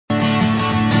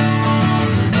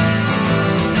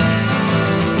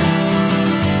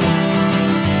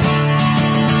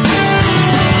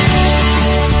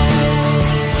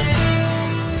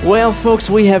Well, folks,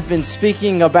 we have been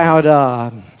speaking about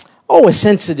a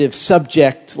sensitive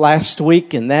subject last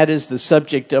week, and that is the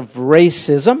subject of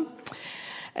racism.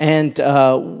 And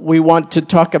we want to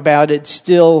talk about it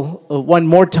still one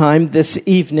more time this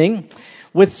evening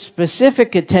with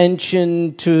specific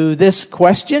attention to this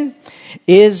question: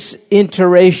 is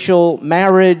interracial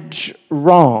marriage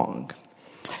wrong?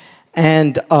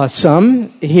 And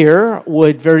some here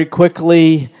would very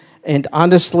quickly and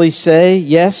honestly say,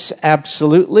 yes,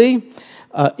 absolutely,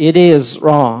 it is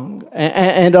wrong.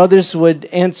 And others would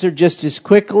answer just as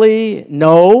quickly,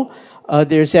 no,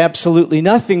 there's absolutely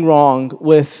nothing wrong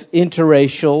with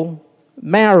interracial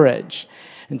marriage.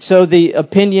 And so the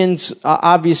opinions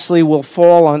obviously will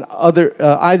fall on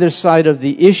either side of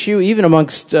the issue, even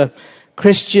amongst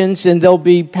Christians, and there'll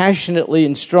be passionately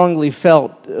and strongly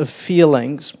felt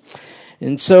feelings.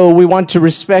 And so we want to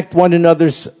respect one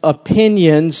another's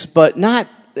opinions, but not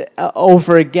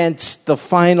over against the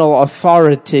final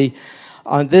authority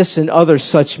on this and other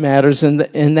such matters, and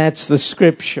that's the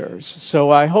Scriptures. So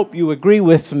I hope you agree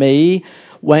with me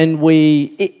when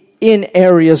we, in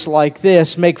areas like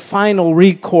this, make final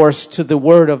recourse to the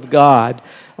Word of God.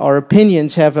 Our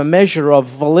opinions have a measure of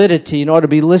validity and ought to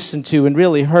be listened to and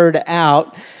really heard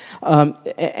out.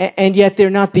 And yet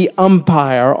they're not the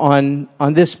umpire on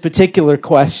this particular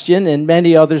question and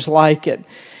many others like it.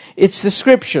 It's the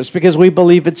Scriptures, because we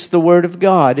believe it's the Word of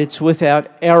God. It's without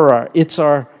error. It's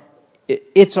our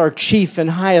chief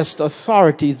and highest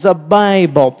authority, the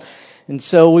Bible. And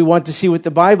so we want to see what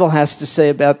the Bible has to say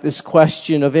about this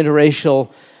question of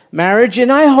interracial marriage.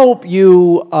 And I hope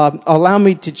you allow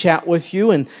me to chat with you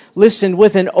and listen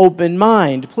with an open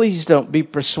mind. Please don't be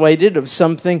persuaded of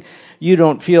something you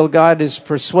don't feel God is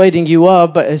persuading you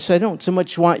of. But so I don't so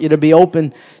much want you to be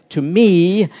open to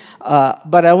me,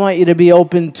 but I want you to be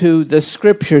open to the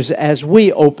Scriptures as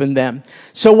we open them.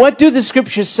 So what do the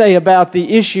Scriptures say about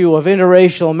the issue of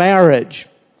interracial marriage?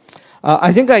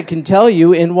 I think I can tell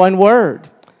you in one word: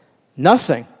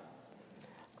 nothing.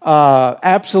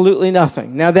 Absolutely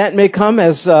nothing. Now that may come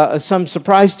as some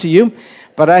surprise to you,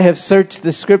 but I have searched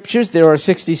the Scriptures. There are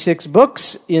 66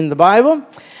 books in the Bible,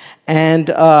 and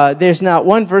there's not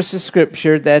one verse of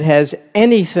Scripture that has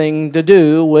anything to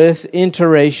do with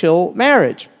interracial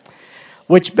marriage.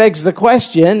 Which begs the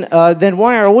question, then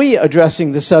why are we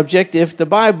addressing the subject if the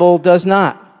Bible does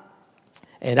not?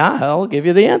 And I'll give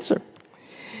you the answer.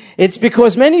 It's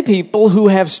because many people who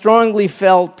have strongly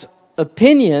felt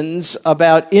opinions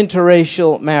about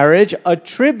interracial marriage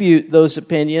attribute those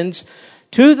opinions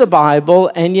to the Bible,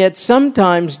 and yet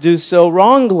sometimes do so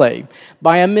wrongly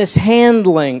by a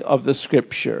mishandling of the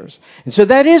Scriptures. And so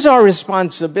that is our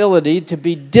responsibility, to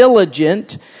be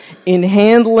diligent in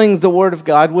handling the Word of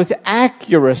God with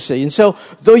accuracy. And so,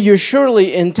 though you're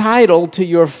surely entitled to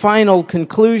your final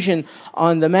conclusion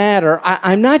on the matter,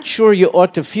 I'm not sure you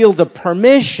ought to feel the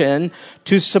permission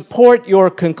to support your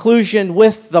conclusion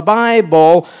with the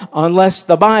Bible unless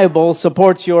the Bible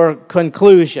supports your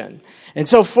conclusion. And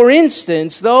so, for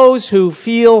instance, those who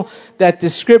feel that the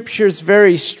Scriptures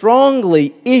very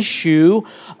strongly issue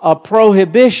a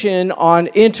prohibition on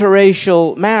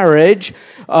interracial marriage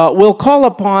will call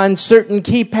upon certain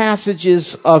key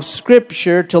passages of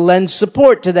Scripture to lend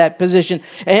support to that position.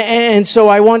 And so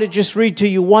I want to just read to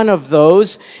you one of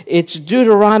those. It's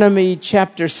Deuteronomy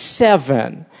chapter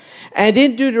 7. And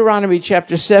in Deuteronomy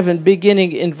chapter 7,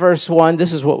 beginning in verse 1,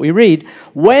 this is what we read: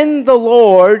 when the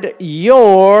Lord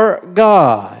your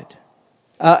God.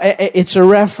 It's a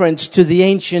reference to the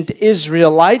ancient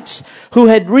Israelites who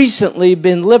had recently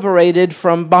been liberated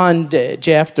from bondage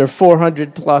after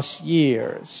 400 plus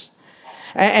years.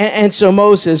 And so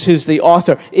Moses, who's the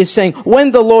author, is saying,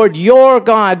 when the Lord your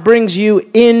God brings you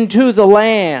into the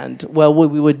land, well,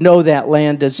 we would know that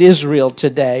land as Israel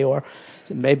today, or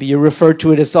maybe you refer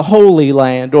to it as the Holy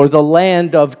Land or the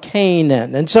land of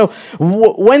Canaan. And so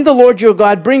when the Lord your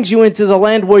God brings you into the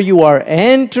land where you are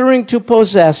entering to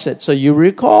possess it, so you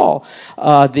recall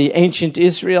the ancient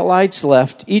Israelites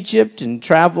left Egypt and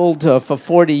traveled for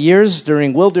 40 years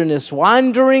during wilderness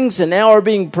wanderings, and now are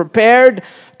being prepared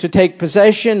to take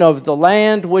possession of the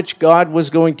land which God was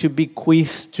going to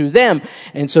bequeath to them.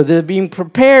 And so they're being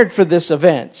prepared for this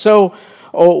event. So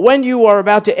when you are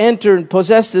about to enter and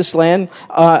possess this land,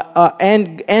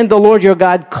 and the Lord your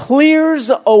God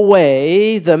clears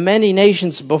away the many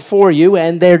nations before you,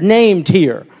 and they're named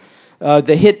here: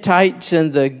 the Hittites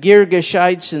and the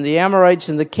Girgashites and the Amorites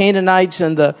and the Canaanites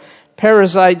and the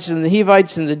Perizzites and the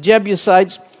Hivites and the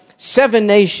Jebusites, 7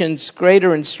 nations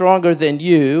greater and stronger than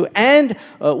you. And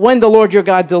when the Lord your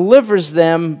God delivers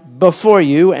them before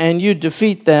you and you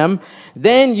defeat them,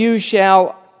 then you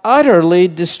shall utterly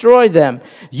destroy them.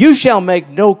 You shall make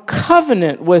no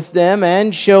covenant with them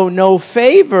and show no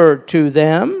favor to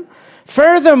them.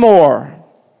 Furthermore,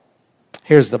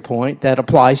 here's the point that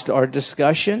applies to our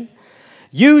discussion.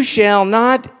 You shall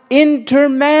not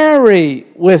intermarry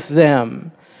with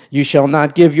them. You shall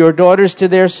not give your daughters to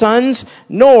their sons,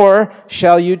 nor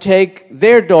shall you take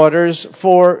their daughters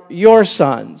for your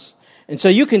sons. And so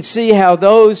you can see how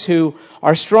those who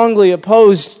are strongly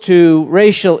opposed to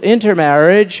racial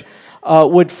intermarriage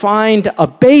would find a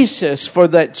basis for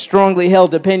that strongly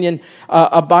held opinion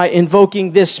by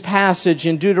invoking this passage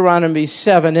in Deuteronomy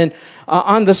 7. And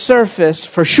on the surface,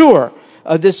 for sure,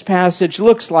 this passage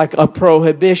looks like a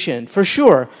prohibition, for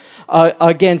sure,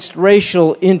 against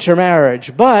racial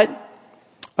intermarriage. But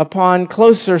upon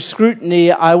closer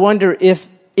scrutiny, I wonder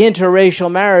if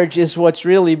interracial marriage is what's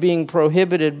really being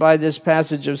prohibited by this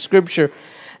passage of Scripture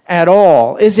at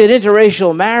all. Is it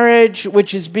interracial marriage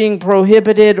which is being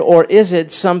prohibited, or is it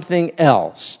something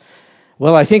else?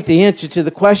 Well, I think the answer to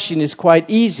the question is quite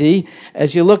easy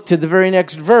as you look to the very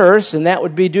next verse, and that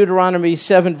would be Deuteronomy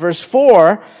 7, verse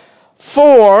 4.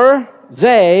 For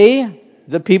they,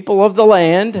 the people of the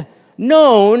land,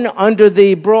 known under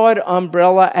the broad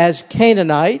umbrella as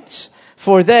Canaanites,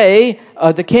 for they,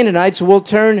 the Canaanites, will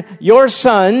turn your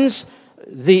sons,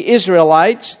 the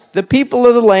Israelites, the people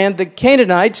of the land, the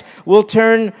Canaanites, will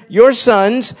turn your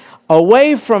sons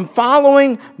away from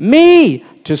following me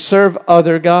to serve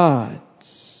other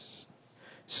gods.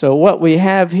 So what we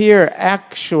have here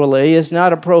actually is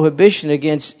not a prohibition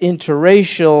against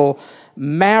interracial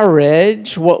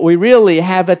marriage. What we really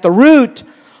have at the root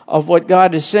of what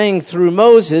God is saying through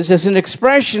Moses is an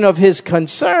expression of his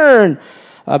concern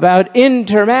about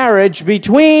intermarriage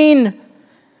between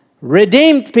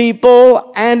redeemed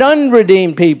people and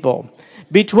unredeemed people,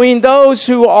 between those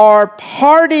who are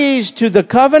parties to the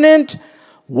covenant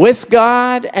with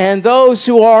God and those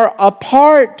who are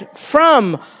apart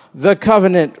from the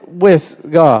covenant with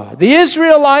God. The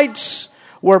Israelites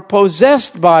were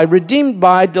possessed by, redeemed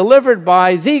by, delivered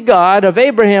by the God of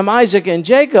Abraham, Isaac, and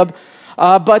Jacob.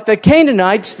 But the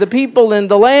Canaanites, the people in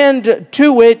the land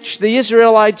to which the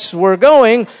Israelites were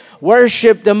going,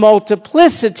 worshiped the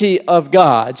multiplicity of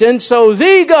gods. And so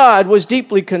the God was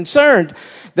deeply concerned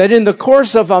that in the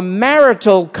course of a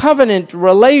marital covenant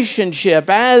relationship,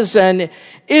 as an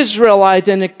Israelite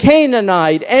and a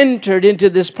Canaanite entered into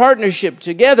this partnership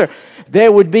together,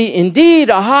 there would be indeed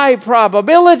a high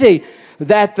probability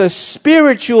that the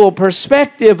spiritual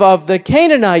perspective of the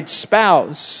Canaanite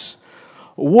spouse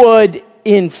would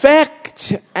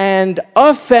infect and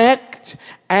affect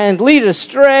and lead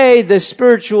astray the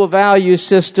spiritual value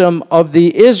system of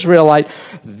the Israelite.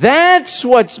 That's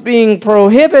what's being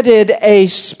prohibited, a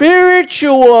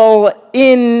spiritual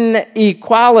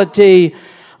inequality,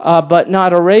 but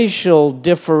not a racial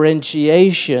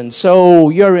differentiation. So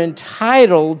you're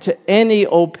entitled to any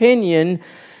opinion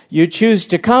you choose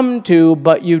to come to,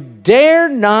 but you dare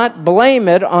not blame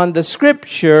it on the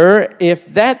Scripture if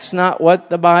that's not what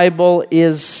the Bible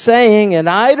is saying. And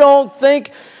I don't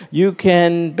think you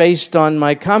can, based on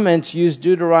my comments, use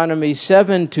Deuteronomy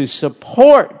 7 to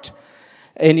support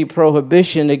any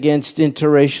prohibition against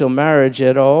interracial marriage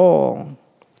at all.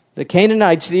 The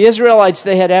Canaanites, the Israelites,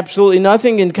 they had absolutely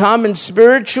nothing in common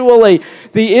spiritually.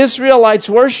 The Israelites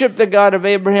worshiped the God of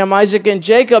Abraham, Isaac, and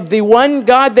Jacob, the one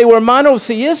God. They were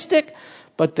monotheistic,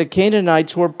 but the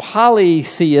Canaanites were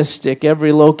polytheistic.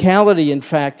 Every locality, in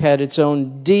fact, had its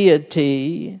own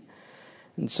deity.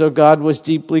 And so God was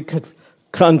deeply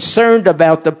concerned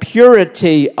about the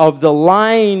purity of the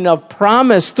line of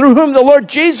promise through whom the Lord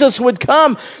Jesus would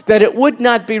come, that it would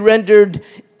not be rendered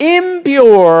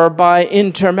impure by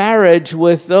intermarriage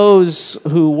with those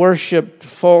who worshiped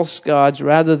false gods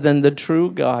rather than the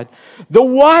true God. The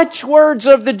watchwords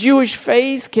of the Jewish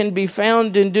faith can be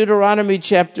found in Deuteronomy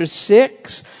chapter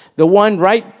 6, the one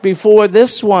right before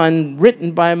this one,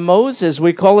 written by Moses.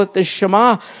 We call it the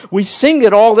Shema. We sing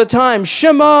it all the time.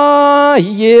 Shema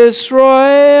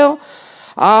Yisrael,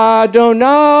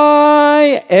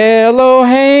 Adonai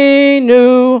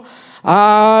Eloheinu,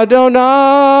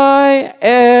 Adonai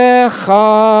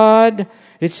Echad.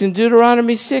 It's in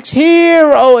Deuteronomy 6.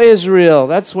 Hear, O Israel.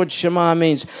 That's what Shema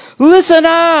means. Listen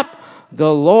up.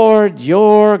 The Lord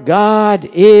your God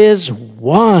is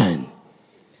one.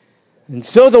 And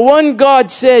so the one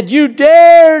God said, you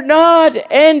dare not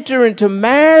enter into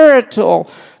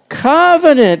marital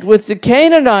covenant with the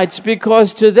Canaanites,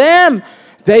 because to them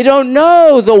they don't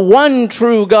know the one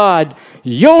true God,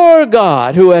 your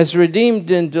God, who has redeemed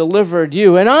and delivered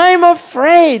you. And I'm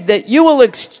afraid that you will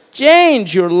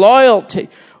exchange your loyalty,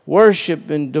 worship,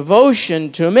 and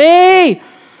devotion to me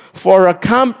for a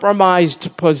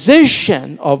compromised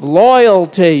position of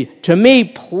loyalty to me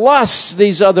plus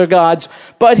these other gods.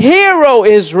 But hear, O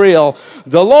Israel,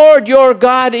 the Lord your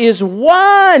God is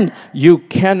one. You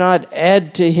cannot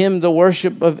add to him the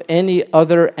worship of any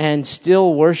other and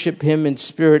still worship him in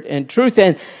spirit and truth.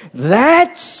 And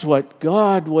that's what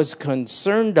God was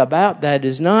concerned about. That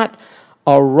is not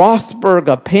a Rothberg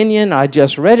opinion. I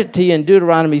just read it to you in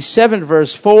Deuteronomy 7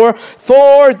 verse 4.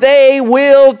 For they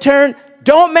will turn.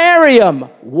 Don't marry them.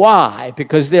 Why?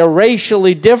 Because they're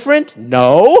racially different?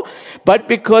 No. But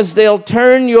because they'll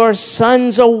turn your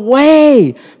sons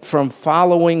away from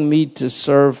following me to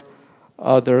serve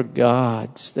other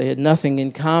gods. They had nothing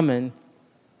in common,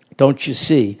 don't you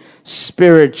see,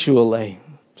 spiritually.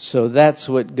 So that's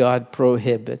what God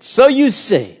prohibits. So you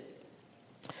see,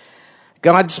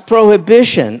 God's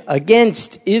prohibition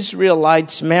against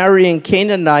Israelites marrying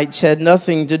Canaanites had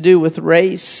nothing to do with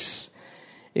race.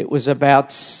 It was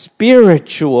about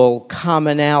spiritual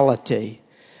commonality.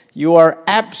 You are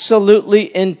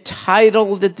absolutely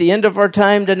entitled at the end of our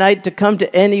time tonight to come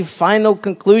to any final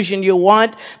conclusion you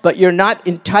want, but you're not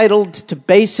entitled to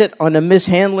base it on a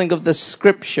mishandling of the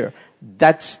Scripture.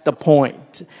 That's the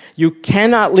point. You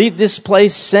cannot leave this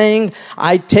place saying,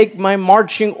 I take my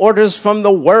marching orders from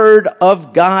the Word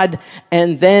of God,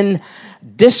 and then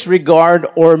disregard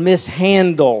or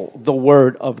mishandle the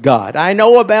Word of God. I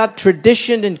know about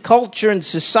tradition and culture and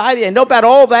society. I know about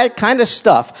all that kind of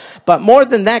stuff. But more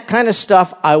than that kind of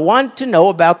stuff, I want to know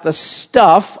about the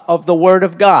stuff of the Word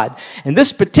of God. And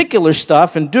this particular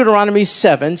stuff in Deuteronomy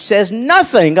 7 says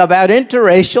nothing about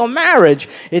interracial marriage.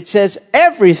 It says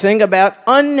everything about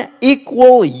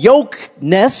unequal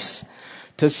yokeness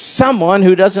to someone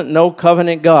who doesn't know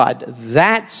covenant God.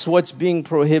 That's what's being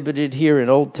prohibited here in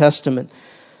Old Testament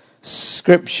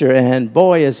Scripture. And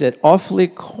boy, is it awfully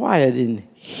quiet in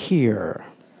here.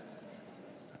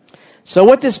 So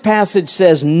what this passage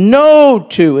says no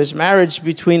to is marriage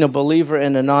between a believer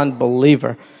and a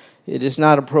non-believer. It is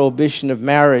not a prohibition of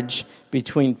marriage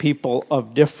between people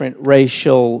of different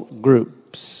racial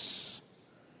groups.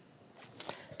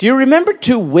 Do you remember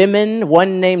two women,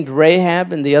 one named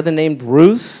Rahab and the other named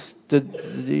Ruth?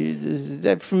 Is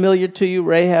that familiar to you,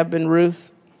 Rahab and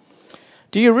Ruth?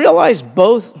 Do you realize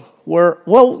both were,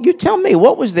 well, you tell me,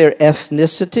 what was their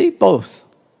ethnicity? Both.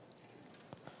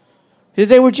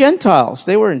 They were Gentiles.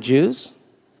 They weren't Jews.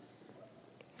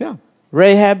 Yeah.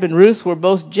 Rahab and Ruth were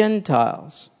both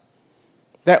Gentiles.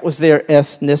 That was their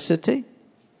ethnicity.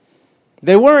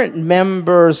 They weren't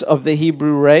members of the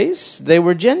Hebrew race. They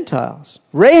were Gentiles.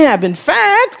 Rahab, in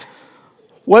fact,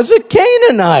 was a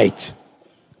Canaanite.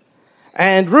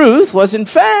 And Ruth was, in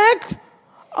fact,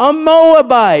 a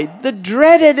Moabite. The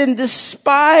dreaded and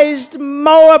despised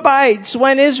Moabites.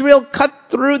 When Israel cut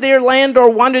through their land or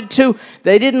wanted to,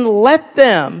 they didn't let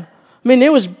them. I mean,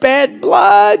 there was bad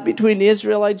blood between the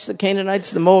Israelites, the Canaanites,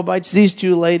 the Moabites. These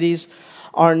two ladies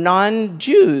are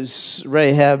non-Jews,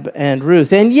 Rahab and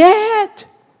Ruth. And yet,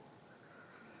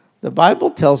 the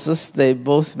Bible tells us they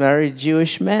both married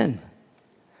Jewish men,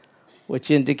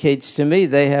 which indicates to me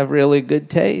they have really good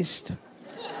taste.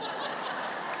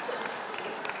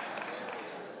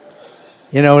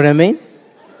 You know what I mean?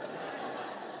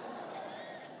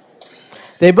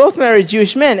 They both married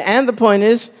Jewish men, and the point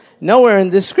is, nowhere in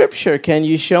this Scripture can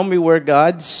you show me where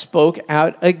God spoke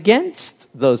out against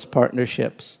those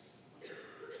partnerships.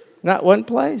 Not one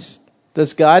place.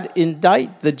 Does God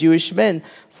indict the Jewish men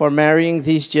for marrying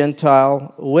these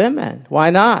Gentile women? Why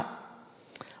not?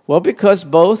 Well, because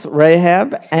both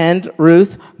Rahab and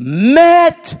Ruth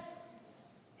met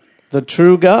the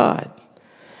true God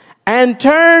and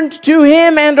turned to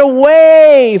him and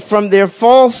away from their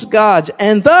false gods.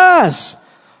 And thus,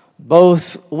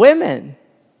 both women,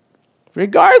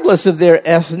 regardless of their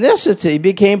ethnicity,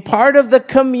 became part of the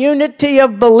community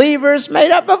of believers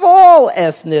made up of all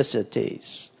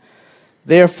ethnicities.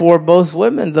 Therefore, both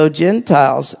women, though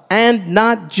Gentiles and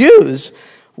not Jews,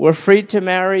 were free to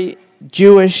marry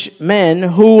Jewish men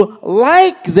who,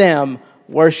 like them,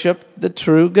 worshiped the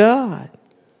true God.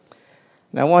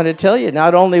 And I want to tell you,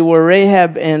 not only were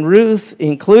Rahab and Ruth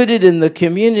included in the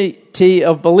community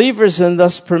of believers and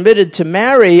thus permitted to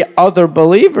marry other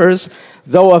believers,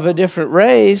 though of a different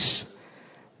race,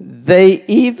 they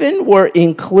even were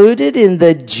included in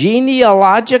the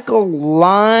genealogical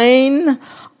line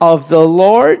of the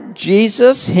Lord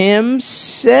Jesus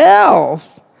himself.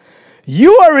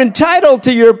 You are entitled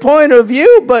to your point of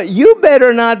view, but you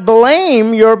better not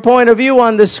blame your point of view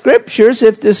on the Scriptures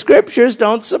if the Scriptures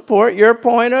don't support your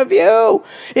point of view.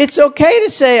 It's okay to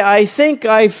say, I think,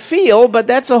 I feel, but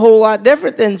that's a whole lot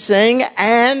different than saying,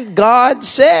 and God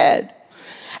said.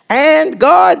 And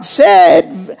God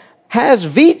said, has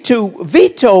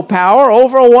veto power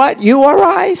over what you or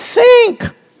I think.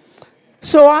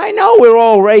 So I know we're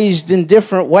all raised in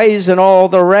different ways and all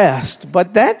the rest,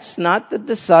 but that's not the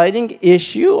deciding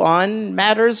issue on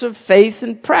matters of faith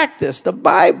and practice. The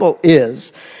Bible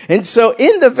is. And so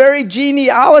in the very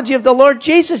genealogy of the Lord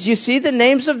Jesus, you see the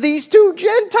names of these two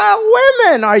Gentile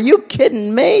women. Are you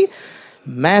kidding me?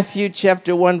 Matthew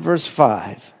chapter 1, verse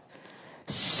 5.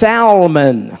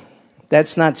 Salmon.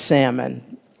 That's not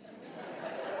salmon.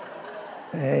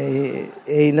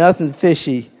 Ain't nothing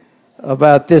fishy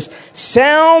about this.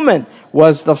 Salmon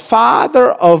was the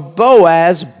father of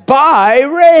Boaz by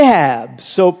Rahab.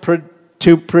 So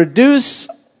to produce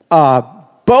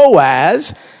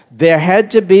Boaz, there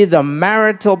had to be the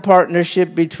marital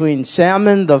partnership between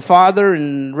Salmon, the father,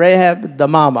 and Rahab, the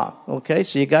mama. Okay,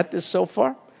 so you got this so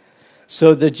far?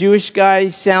 So the Jewish guy,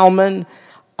 Salmon,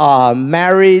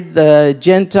 married the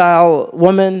Gentile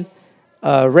woman,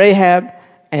 Rahab,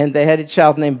 and they had a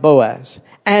child named Boaz.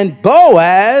 And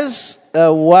Boaz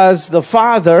was the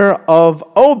father of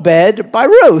Obed by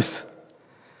Ruth.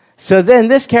 So then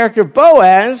this character,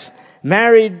 Boaz,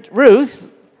 married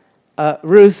Ruth,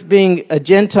 Ruth being a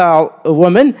Gentile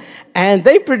woman, and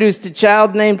they produced a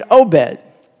child named Obed.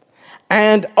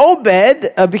 And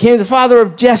Obed became the father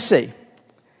of Jesse.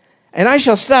 And I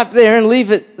shall stop there and leave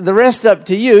the rest up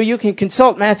to you. You can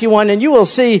consult Matthew 1, and you will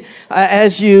see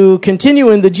as you continue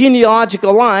in the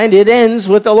genealogical line, it ends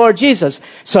with the Lord Jesus.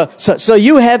 So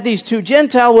you have these two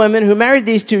Gentile women who married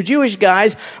these two Jewish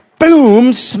guys,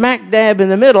 boom, smack dab in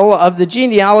the middle of the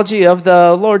genealogy of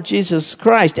the Lord Jesus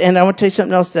Christ. And I want to tell you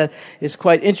something else that is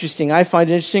quite interesting. I find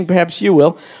it interesting, perhaps you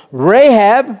will.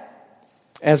 Rahab,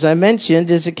 as I mentioned,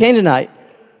 is a Canaanite.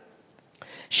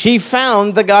 She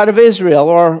found the God of Israel,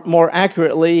 or more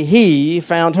accurately, he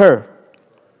found her.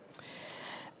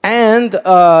 And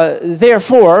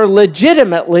therefore,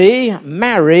 legitimately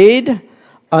married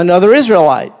another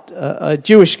Israelite, a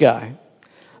Jewish guy,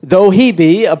 though he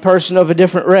be a person of a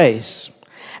different race.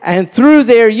 And through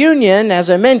their union, as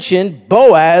I mentioned,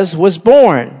 Boaz was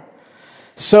born.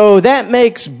 So that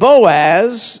makes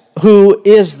Boaz, who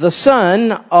is the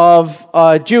son of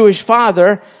a Jewish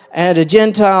father and a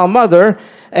Gentile mother,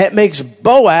 it makes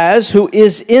Boaz, who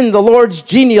is in the Lord's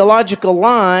genealogical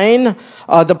line,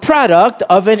 the product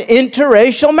of an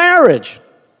interracial marriage.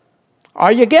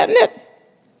 Are you getting it?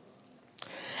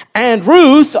 And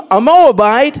Ruth, a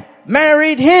Moabite,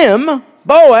 married him,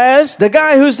 Boaz, the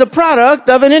guy who's the product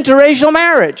of an interracial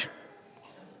marriage.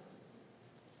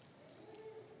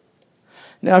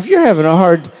 Now, if you're having a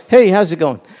hard, hey, how's it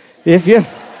going? If you're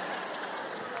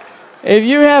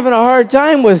having a hard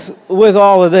time with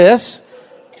all of this,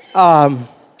 I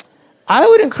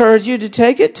would encourage you to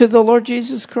take it to the Lord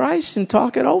Jesus Christ and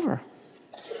talk it over.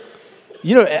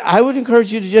 You know, I would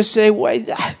encourage you to just say, wait,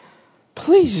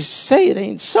 please just say it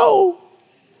ain't so.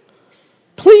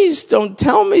 Please don't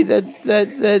tell me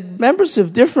that members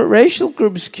of different racial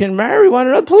groups can marry one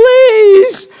another.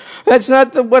 Please. That's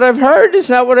not what I've heard. It's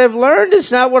not what I've learned.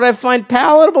 It's not what I find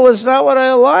palatable. It's not what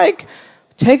I like.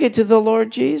 Take it to the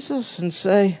Lord Jesus and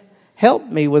say, help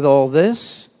me with all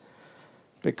this.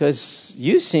 Because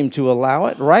you seem to allow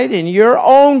it right in your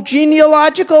own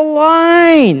genealogical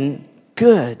line.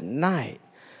 Good night.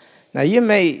 Now, you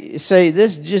may say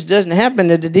this just doesn't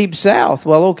happen in the Deep South.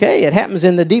 Well, okay, it happens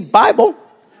in the Deep Bible.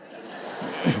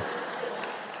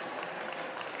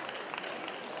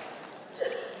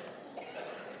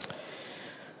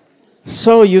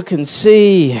 So you can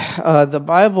see the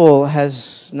Bible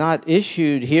has not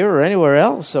issued here or anywhere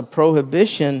else a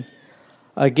prohibition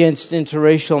against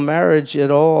interracial marriage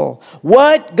at all.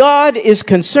 What God is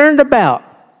concerned about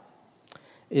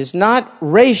is not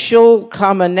racial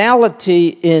commonality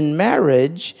in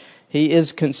marriage. He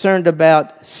is concerned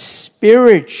about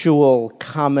spiritual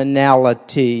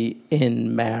commonality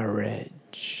in marriage.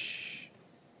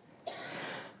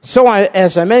 So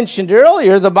as I mentioned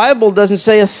earlier, the Bible doesn't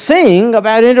say a thing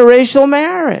about interracial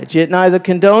marriage. It neither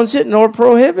condones it nor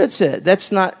prohibits it.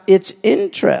 That's not its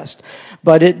interest.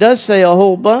 But it does say a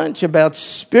whole bunch about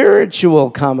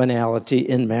spiritual commonality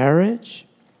in marriage.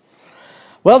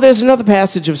 Well, there's another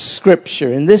passage of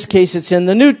Scripture. In this case, it's in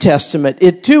the New Testament.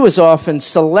 It, too, is often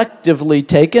selectively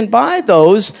taken by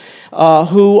those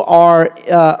who are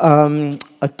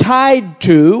tied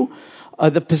to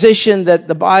the position that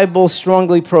the Bible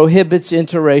strongly prohibits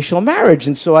interracial marriage.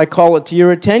 And so I call it to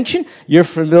your attention. You're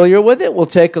familiar with it. We'll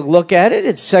take a look at it.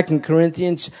 It's 2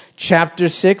 Corinthians chapter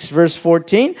 6, verse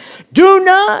 14. Do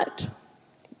not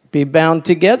be bound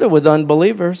together with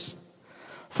unbelievers.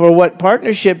 For what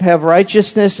partnership have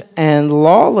righteousness and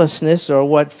lawlessness, or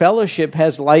what fellowship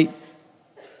has light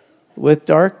with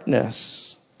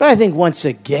darkness. But I think once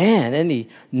again, any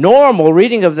normal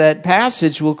reading of that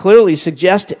passage will clearly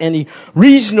suggest to any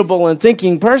reasonable and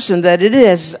thinking person that it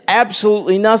has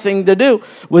absolutely nothing to do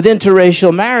with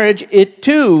interracial marriage. It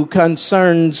too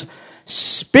concerns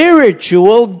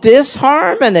spiritual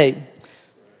disharmony.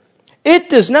 It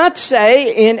does not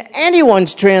say in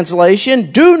anyone's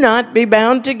translation, do not be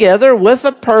bound together with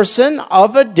a person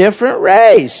of a different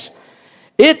race.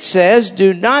 It says,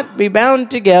 do not be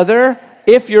bound together,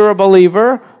 if you're a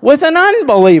believer, with an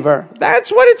unbeliever.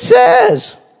 That's what it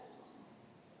says.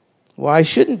 Why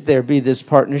shouldn't there be this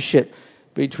partnership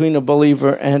between a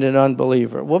believer and an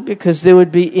unbeliever? Well, because there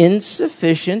would be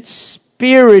insufficient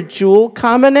spiritual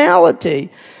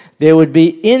commonality. There would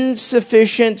be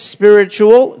insufficient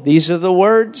spiritual, these are the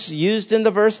words used in the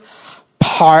verse,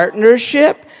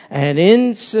 partnership, and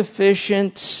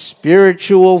insufficient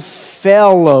spiritual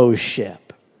fellowship.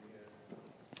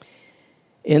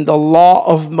 In the law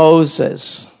of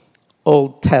Moses,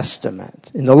 Old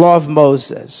Testament, in the law of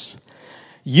Moses,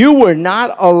 you were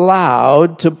not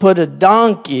allowed to put a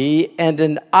donkey and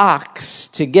an ox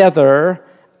together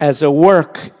as a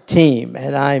work team.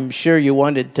 And I'm sure you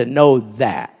wanted to know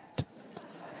that.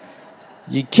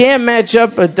 You can't match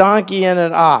up a donkey and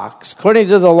an ox, according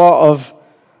to the law of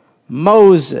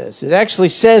Moses. It actually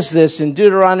says this in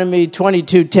Deuteronomy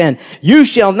 22:10. You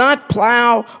shall not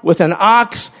plow with an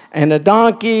ox and a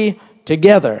donkey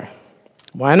together.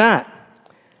 Why not?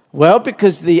 Well,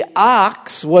 because the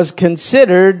ox was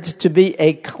considered to be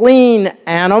a clean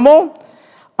animal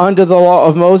under the law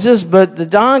of Moses, but the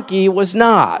donkey was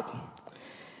not.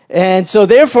 And so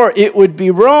therefore it would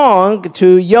be wrong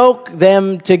to yoke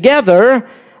them together.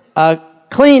 A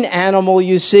clean animal,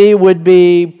 you see, would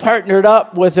be partnered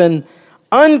up with an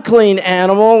unclean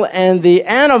animal, and the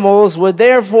animals would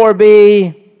therefore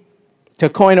be, to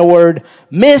coin a word,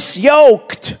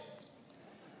 misyoked.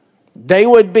 They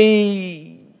would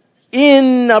be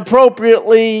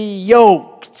inappropriately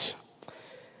yoked.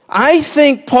 I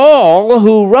think Paul,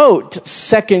 who wrote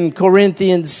 2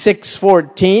 Corinthians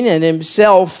 6:14 and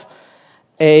himself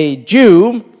a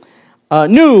Jew,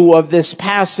 knew of this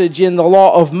passage in the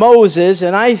law of Moses,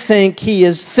 and I think he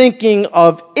is thinking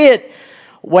of it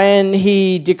when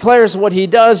he declares what he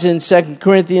does in 2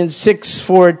 Corinthians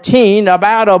 6:14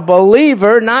 about a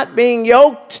believer not being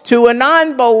yoked to a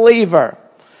non-believer,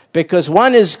 because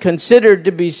one is considered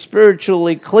to be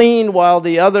spiritually clean while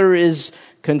the other is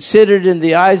considered in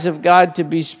the eyes of God to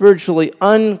be spiritually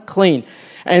unclean.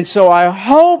 And so I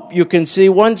hope you can see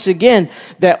once again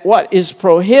that what is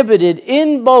prohibited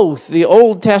in both the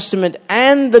Old Testament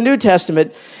and the New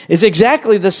Testament is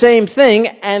exactly the same thing,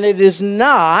 and it is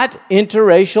not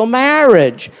interracial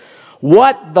marriage.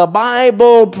 What the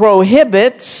Bible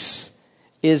prohibits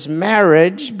is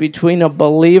marriage between a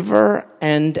believer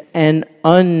and an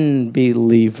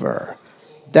unbeliever.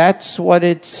 That's what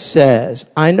it says.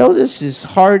 I know this is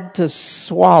hard to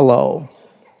swallow,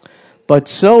 but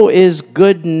so is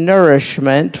good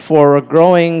nourishment for a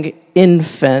growing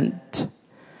infant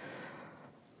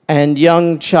and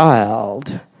young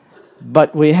child.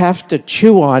 But we have to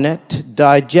chew on it,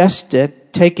 digest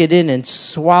it, take it in and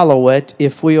swallow it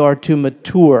if we are to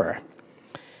mature.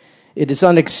 It is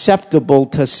unacceptable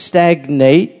to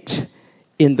stagnate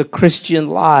in the Christian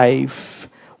life,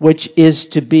 which is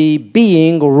to be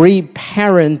being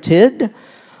reparented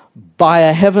by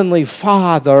a heavenly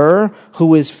Father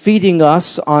who is feeding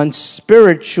us on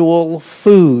spiritual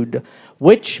food,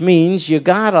 which means you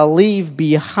gotta leave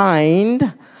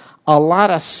behind a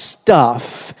lot of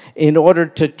stuff in order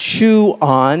to chew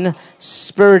on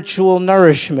spiritual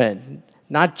nourishment.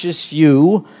 Not just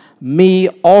you, me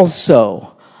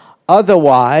also.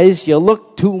 Otherwise, you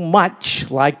look too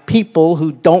much like people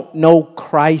who don't know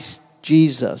Christ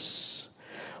Jesus.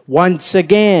 Once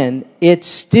again, it's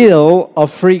still a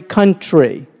free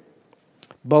country.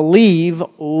 Believe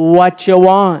what you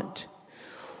want.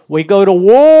 We go to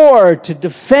war to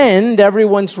defend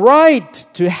everyone's right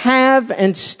to have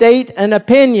and state an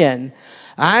opinion.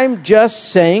 I'm just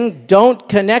saying, don't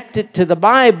connect it to the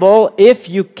Bible if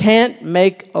you can't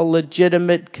make a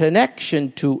legitimate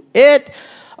connection to it.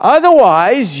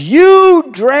 Otherwise, you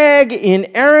drag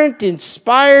inerrant,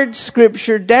 inspired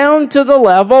Scripture down to the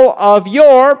level of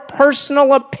your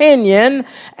personal opinion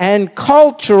and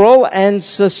cultural and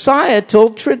societal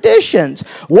traditions.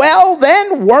 Well,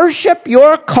 then worship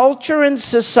your culture and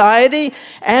society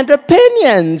and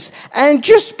opinions. And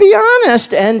just be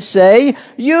honest and say,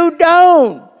 you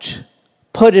don't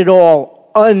put it all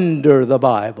under the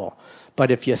Bible. But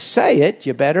if you say it,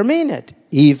 you better mean it.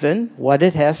 Even what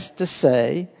it has to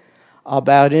say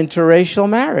about interracial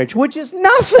marriage, which is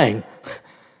nothing.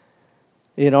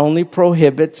 It only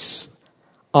prohibits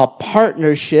a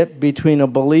partnership between a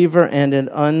believer and an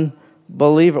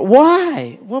unbeliever.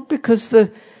 Why? Well, because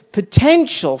the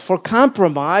potential for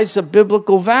compromise of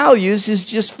biblical values is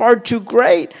just far too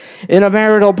great. In a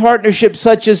marital partnership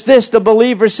such as this, the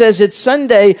believer says, it's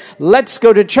Sunday, let's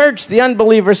go to church. The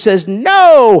unbeliever says,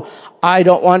 no, I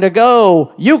don't want to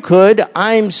go. You could,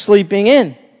 I'm sleeping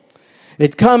in.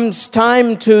 It comes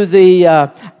time to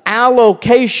the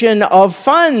allocation of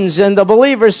funds, and the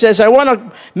believer says, I want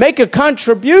to make a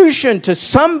contribution to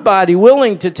somebody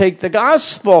willing to take the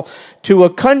gospel to a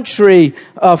country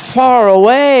far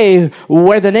away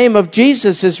where the name of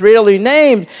Jesus is really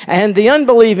named. And the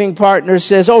unbelieving partner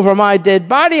says, over my dead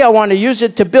body, I want to use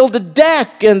it to build a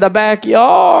deck in the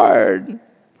backyard.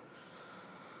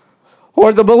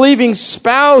 Or the believing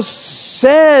spouse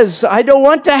says, I don't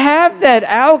want to have that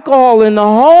alcohol in the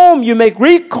home. You make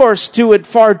recourse to it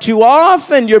far too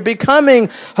often. You're becoming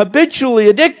habitually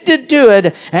addicted to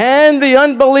it. And the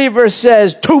unbeliever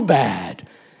says, too bad.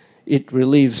 It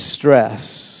relieves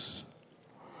stress.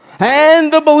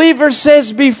 And the believer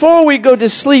says, before we go to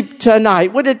sleep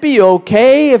tonight, would it be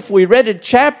okay if we read a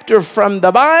chapter from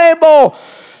the Bible?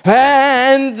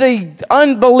 And the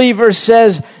unbeliever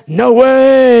says, no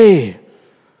way.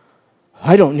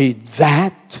 I don't need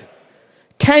that.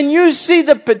 Can you see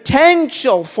the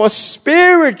potential for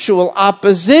spiritual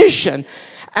opposition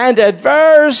and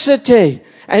adversity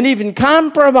and even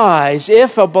compromise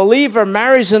if a believer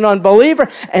marries an unbeliever?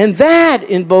 And that,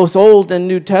 in both Old and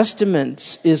New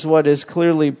Testaments, is what is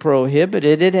clearly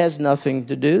prohibited. It has nothing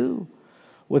to do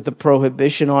with the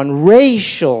prohibition on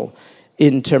racial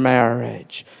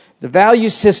intermarriage. The value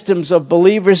systems of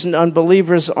believers and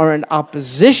unbelievers are in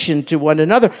opposition to one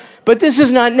another. But this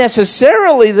is not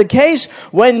necessarily the case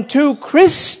when two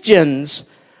Christians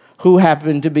who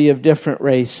happen to be of different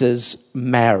races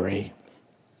marry.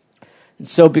 And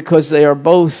so because they are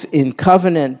both in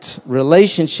covenant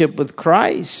relationship with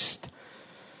Christ,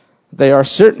 they are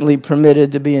certainly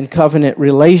permitted to be in covenant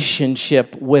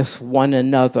relationship with one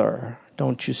another.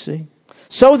 Don't you see?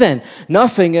 So then,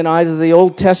 nothing in either the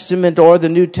Old Testament or the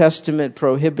New Testament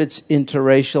prohibits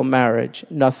interracial marriage.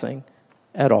 Nothing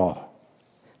at all.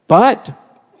 But,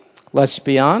 let's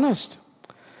be honest,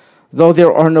 though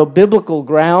there are no biblical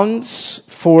grounds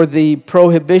for the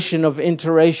prohibition of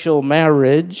interracial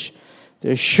marriage,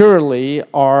 there surely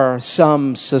are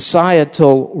some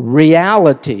societal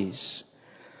realities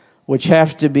which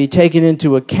have to be taken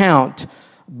into account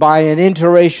by an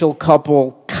interracial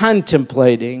couple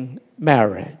contemplating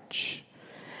marriage.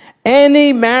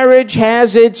 Any marriage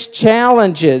has its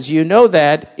challenges. You know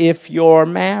that if you're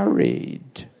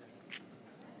married.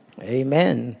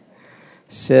 Amen,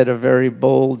 said a very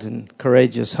bold and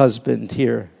courageous husband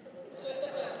here.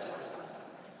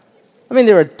 I mean,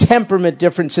 there are temperament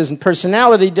differences and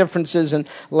personality differences and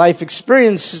life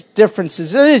experience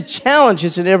differences. There are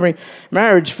challenges in every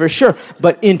marriage for sure.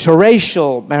 But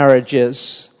interracial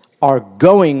marriages are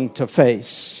going to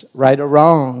face, right or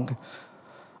wrong,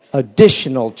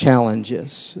 additional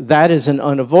challenges. That is an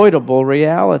unavoidable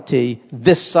reality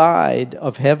this side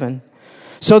of heaven.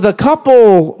 So the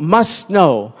couple must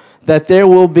know that there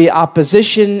will be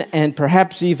opposition and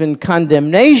perhaps even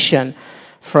condemnation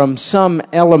from some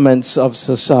elements of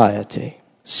society.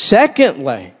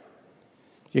 Secondly,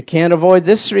 you can't avoid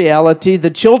this reality. The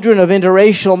children of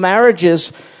interracial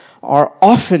marriages are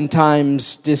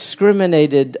oftentimes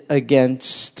discriminated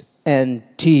against and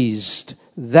teased.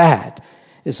 That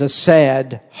is a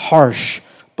sad, harsh,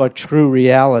 but true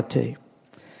reality.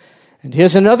 And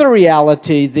here's another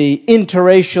reality the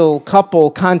interracial couple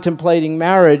contemplating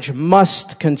marriage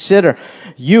must consider.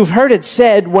 You've heard it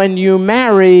said, when you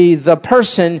marry the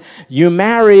person, you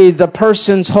marry the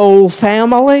person's whole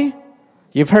family.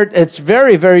 You've heard it's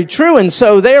very, very true. And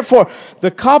so therefore,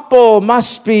 the couple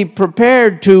must be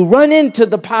prepared to run into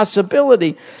the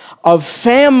possibility of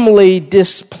family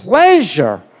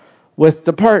displeasure with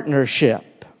the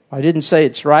partnership. I didn't say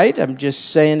it's right. I'm just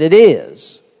saying it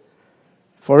is.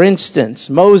 For instance,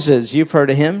 Moses, you've heard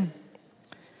of him.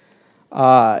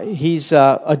 He's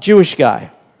a Jewish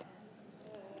guy.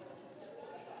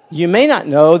 You may not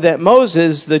know that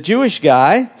Moses, the Jewish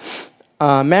guy,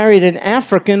 married an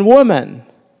African woman.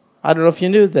 I don't know if you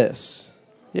knew this.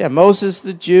 Yeah, Moses,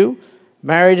 the Jew,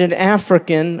 married an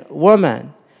African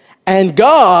woman. And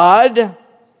God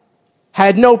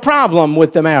had no problem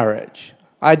with the marriage.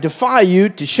 I defy you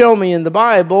to show me in the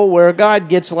Bible where God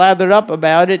gets lathered up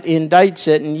about it, indicts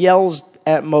it, and yells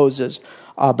at Moses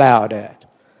about it.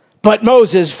 But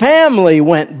Moses' family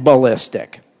went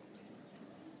ballistic.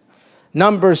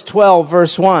 Numbers 12,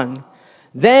 verse 1.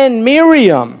 Then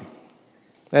Miriam,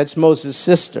 that's Moses'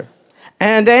 sister,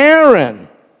 and Aaron,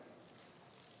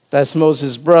 that's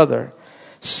Moses' brother,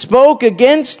 spoke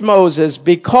against Moses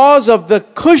because of the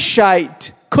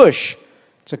Cushite, Cush,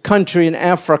 it's a country in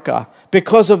Africa,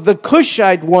 because of the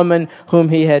Cushite woman whom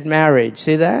he had married.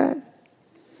 See that?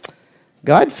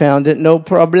 God found it no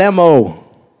problemo.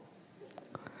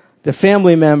 The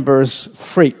family members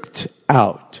freaked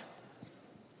out.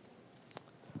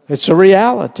 It's a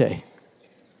reality.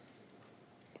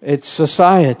 It's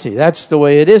society. That's the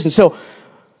way it is. And so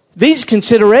these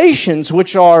considerations,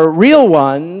 which are real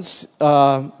ones,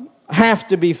 have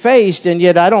to be faced, and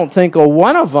yet I don't think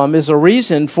one of them is a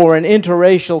reason for an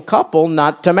interracial couple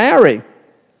not to marry.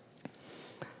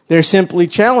 They're simply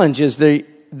challenges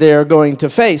they're going to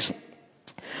face.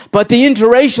 But the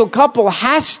interracial couple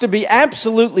has to be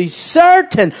absolutely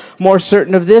certain, more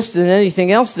certain of this than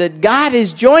anything else, that God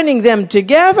is joining them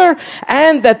together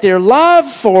and that their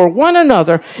love for one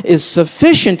another is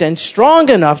sufficient and strong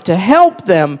enough to help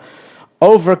them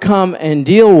overcome and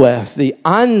deal with the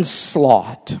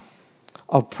onslaught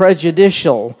of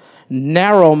prejudicial,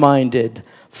 narrow-minded,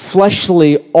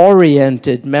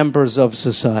 fleshly-oriented members of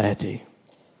society.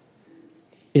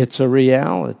 It's a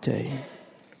reality.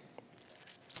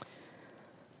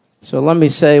 So let me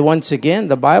say once again,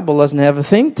 the Bible doesn't have a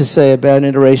thing to say about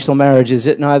interracial marriages.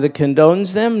 It neither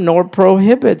condones them nor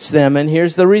prohibits them. And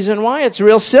here's the reason why. It's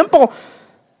real simple.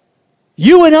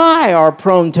 You and I are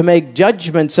prone to make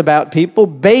judgments about people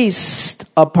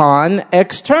based upon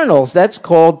externals. That's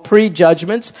called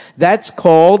prejudgments. That's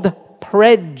called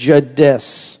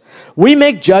prejudice. We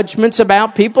make judgments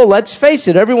about people, let's face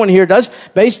it, everyone here does,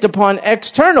 based upon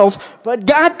externals, but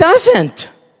God doesn't.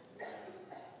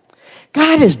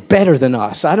 God is better than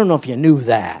us. I don't know if you knew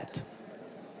that.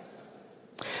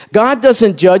 God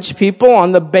doesn't judge people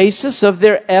on the basis of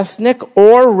their ethnic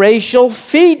or racial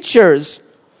features.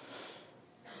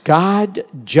 God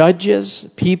judges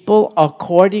people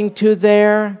according to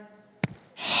their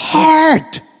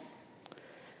heart.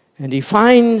 And He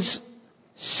finds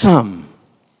some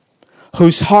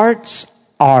whose hearts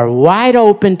are wide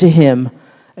open to Him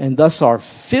and thus are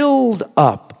filled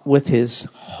up with His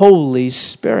Holy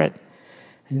Spirit.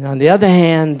 And on the other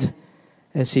hand,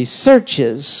 as He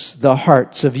searches the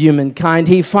hearts of humankind,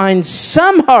 He finds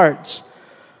some hearts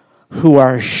who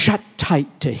are shut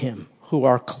tight to Him, who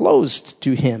are closed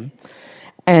to Him.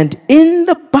 And in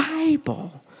the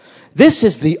Bible, this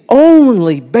is the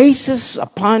only basis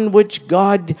upon which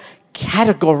God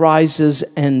categorizes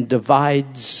and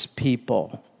divides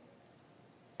people.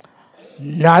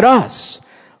 Not us.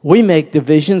 We make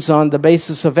divisions on the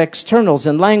basis of externals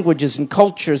and languages and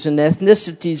cultures and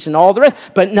ethnicities and all the rest,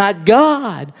 but not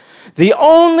God. The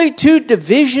only two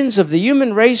divisions of the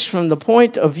human race from the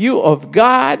point of view of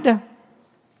God,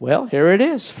 well, here it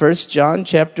is, 1 John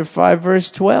chapter 5, verse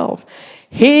 12.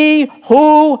 He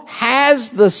who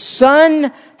has the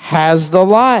Son has the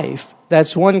life.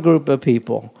 That's one group of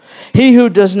people. He who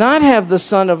does not have the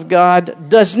Son of God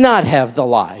does not have the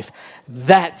life.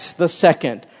 That's the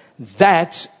second.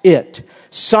 That's it.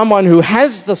 Someone who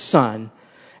has the Son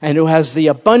and who has the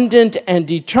abundant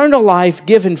and eternal life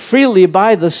given freely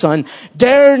by the Son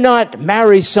dare not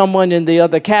marry someone in the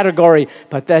other category,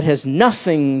 but that has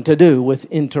nothing to do with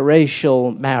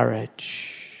interracial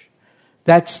marriage.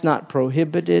 That's not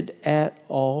prohibited at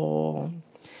all.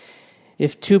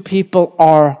 If two people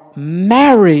are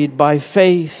married by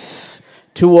faith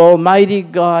to Almighty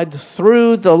God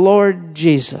through the Lord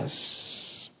Jesus,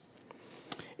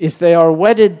 if they are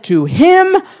wedded to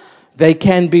Him, they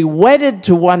can be wedded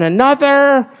to one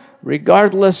another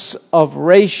regardless of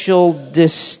racial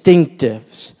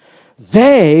distinctives.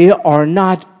 They are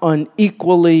not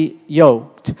unequally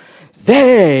yoked.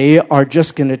 They are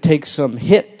just going to take some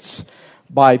hits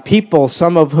by people,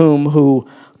 some of whom who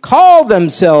call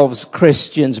themselves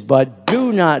Christians but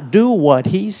do not do what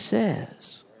He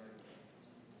says.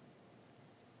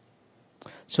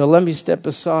 So let me step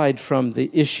aside from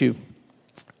the issue,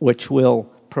 which will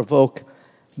provoke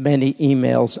many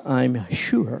emails, I'm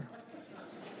sure,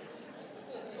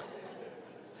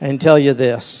 and tell you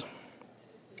this.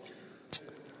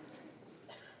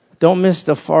 Don't miss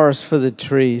the forest for the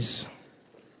trees.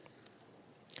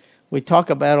 We talk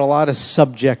about a lot of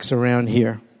subjects around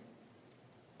here,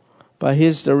 but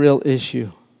here's the real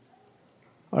issue.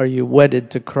 Are you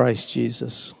wedded to Christ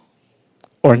Jesus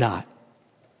or not?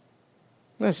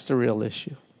 That's the real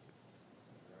issue.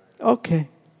 Okay.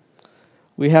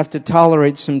 We have to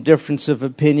tolerate some difference of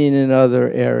opinion in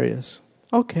other areas.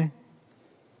 Okay.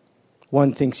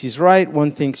 One thinks he's right,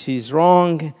 one thinks he's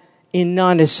wrong in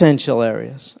non-essential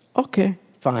areas. Okay,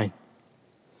 fine.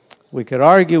 We could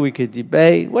argue, we could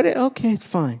debate. Okay, it's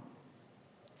fine.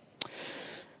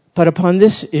 But upon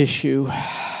this issue,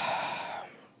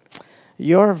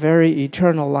 your very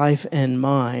eternal life and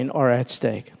mine are at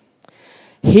stake.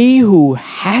 He who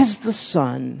has the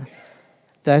Son,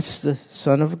 that's the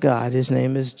Son of God, his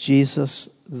name is Jesus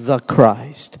the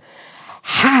Christ,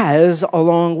 has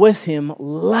along with him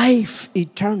life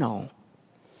eternal.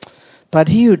 But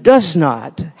he who does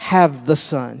not have the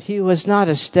Son, he who has not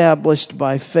established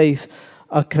by faith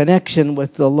a connection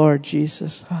with the Lord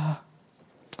Jesus,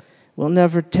 will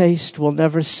never taste, will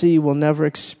never see, will never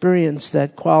experience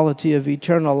that quality of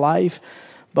eternal life,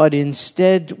 but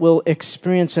instead will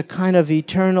experience a kind of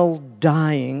eternal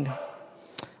dying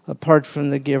apart from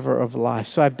the giver of life.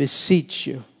 So I beseech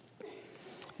you,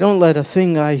 don't let a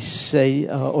thing I say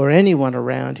or anyone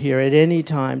around here at any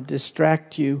time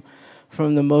distract you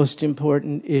from the most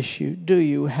important issue. Do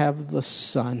you have the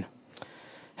Son?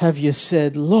 Have you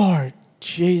said, Lord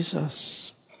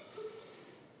Jesus,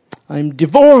 I'm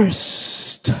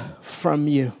divorced from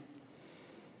you,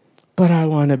 but I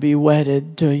want to be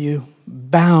wedded to you,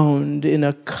 bound in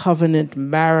a covenant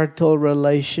marital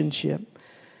relationship.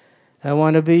 I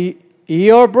want to be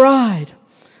your bride.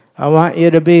 I want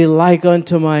you to be like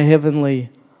unto my heavenly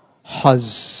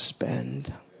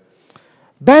husband.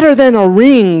 Better than a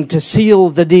ring to seal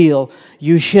the deal,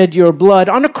 you shed your blood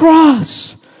on a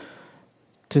cross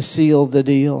to seal the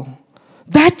deal.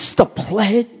 That's the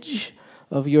pledge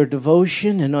of your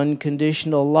devotion and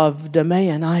unconditional love to me,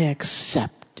 and I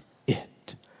accept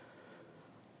it.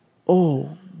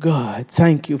 Oh God,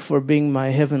 thank you for being my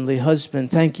heavenly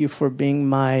husband. Thank you for being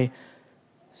my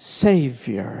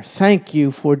Savior. Thank you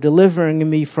for delivering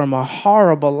me from a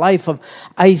horrible life of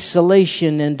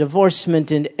isolation and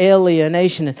divorcement and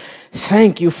alienation. And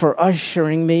thank you for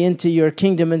ushering me into your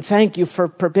kingdom. And thank you for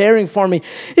preparing for me,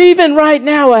 even right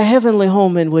now, a heavenly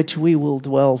home in which we will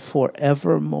dwell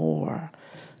forevermore.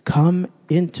 Come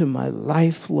into my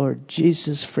life, Lord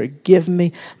Jesus. Forgive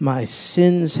me. My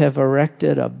sins have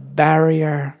erected a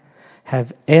barrier,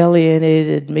 have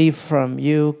alienated me from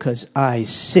you because I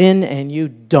sin and you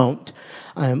don't.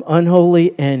 I am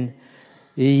unholy and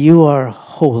you are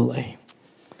holy.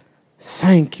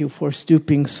 Thank you for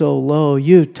stooping so low.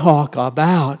 You talk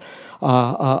about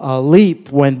a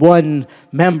leap when one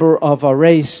member of a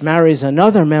race marries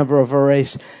another member of a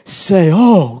race. Say,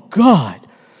 oh God,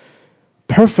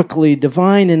 perfectly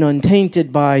divine and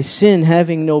untainted by sin,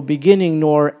 having no beginning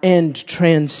nor end,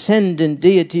 transcendent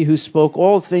deity who spoke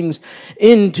all things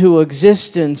into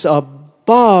existence,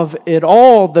 above it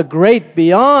all, the great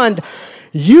beyond.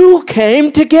 You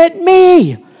came to get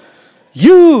me.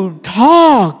 You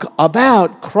talk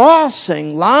about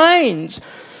crossing lines.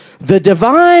 The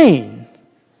divine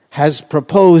has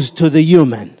proposed to the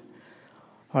human.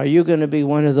 Are you going to be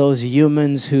one of those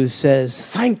humans who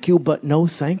says, thank you, but no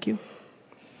thank you?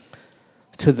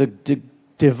 To the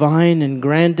divine and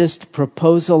grandest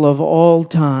proposal of all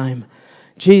time.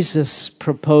 Jesus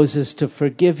proposes to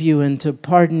forgive you and to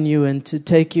pardon you and to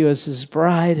take you as his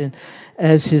bride and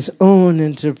as his own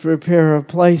and to prepare a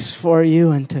place for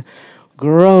you and to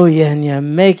grow you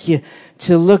and make you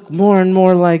to look more and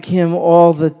more like him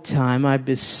all the time. I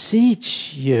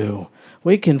beseech you.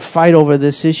 We can fight over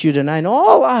this issue tonight and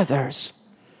all others.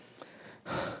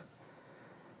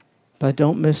 But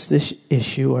don't miss this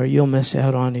issue or you'll miss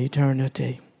out on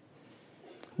eternity.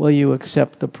 Will you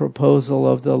accept the proposal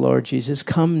of the Lord Jesus?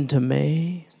 Come to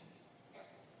me,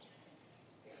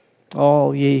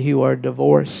 all ye who are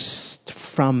divorced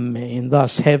from me and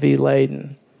thus heavy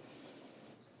laden.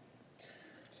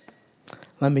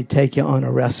 Let me take you on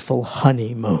a restful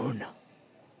honeymoon.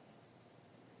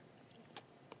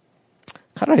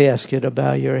 Could I ask you to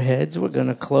bow your heads? We're going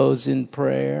to close in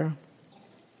prayer.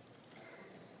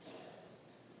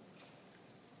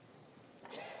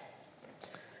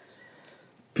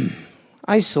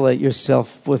 Isolate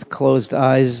yourself with closed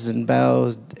eyes and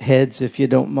bowed heads, if you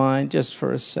don't mind, just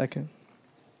for a second.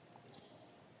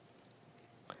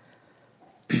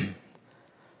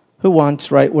 Who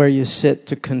wants, right where you sit,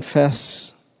 to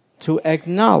confess, to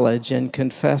acknowledge and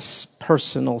confess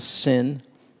personal sin?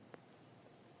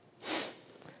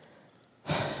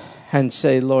 And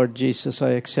say, Lord Jesus, I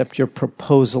accept your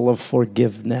proposal of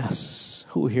forgiveness.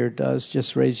 Who here does?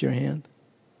 Just raise your hand.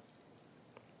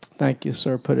 Thank you,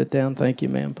 sir. Put it down. Thank you,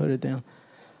 ma'am. Put it down.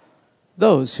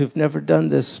 Those who've never done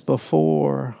this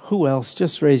before, who else?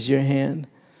 Just raise your hand.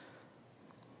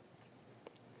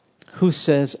 Who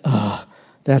says,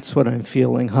 that's what I'm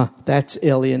feeling, That's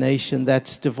alienation.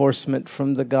 That's divorcement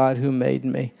from the God who made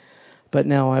me. But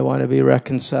now I want to be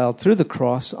reconciled through the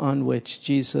cross on which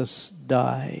Jesus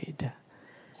died.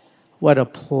 What a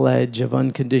pledge of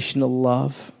unconditional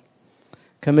love.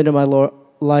 Come into my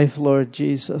life, Lord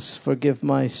Jesus. Forgive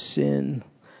my sin.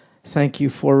 Thank you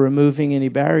for removing any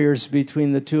barriers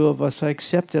between the two of us. I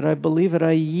accept it. I believe it.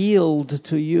 I yield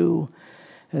to you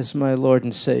as my Lord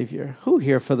and Savior. Who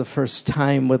here for the first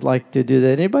time would like to do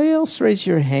that? Anybody else? Raise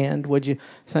your hand, would you?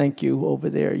 Thank you over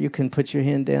there. You can put your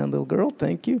hand down, little girl.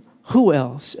 Thank you. Who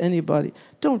else? Anybody?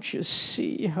 Don't you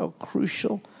see how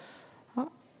crucial?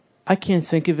 I can't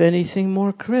think of anything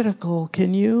more critical.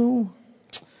 Can you?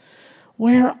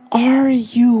 Where are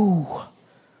you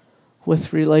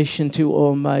with relation to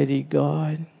Almighty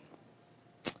God?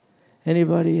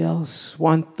 Anybody else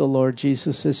want the Lord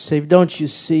Jesus as Savior? Don't you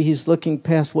see He's looking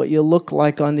past what you look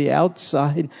like on the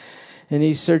outside, and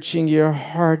He's searching your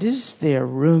heart. Is there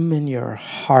room in your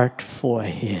heart for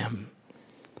Him?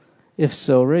 If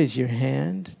so, raise your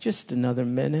hand. Just another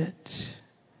minute.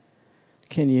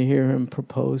 Can you hear Him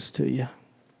propose to you?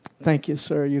 Thank you,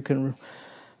 sir. You can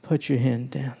put your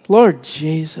hand down. Lord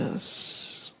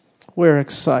Jesus, we're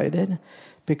excited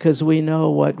because we know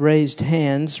what raised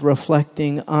hands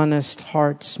reflecting honest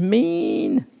hearts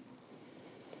mean.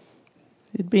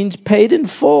 It means paid in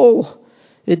full.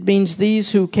 It means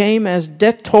these who came as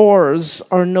debtors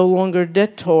are no longer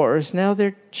debtors. Now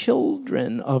they're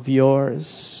children of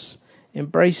yours,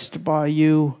 embraced by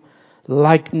you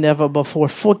like never before,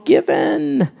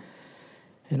 forgiven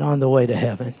and on the way to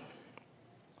heaven.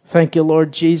 Thank you,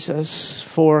 Lord Jesus,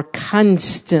 for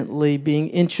constantly being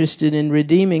interested in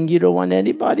redeeming. You don't want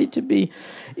anybody to be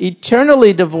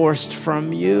eternally divorced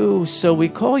from you, so we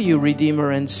call you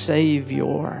Redeemer and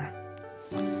Savior.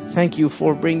 Thank you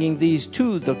for bringing these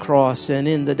to the cross, and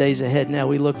in the days ahead now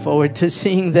we look forward to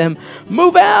seeing them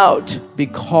move out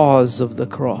because of the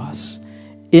cross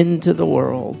into the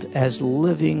world as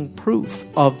living proof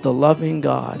of the loving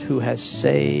God who has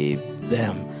saved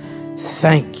them.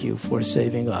 Thank you for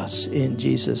saving us. In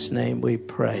Jesus' name we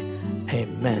pray.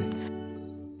 Amen.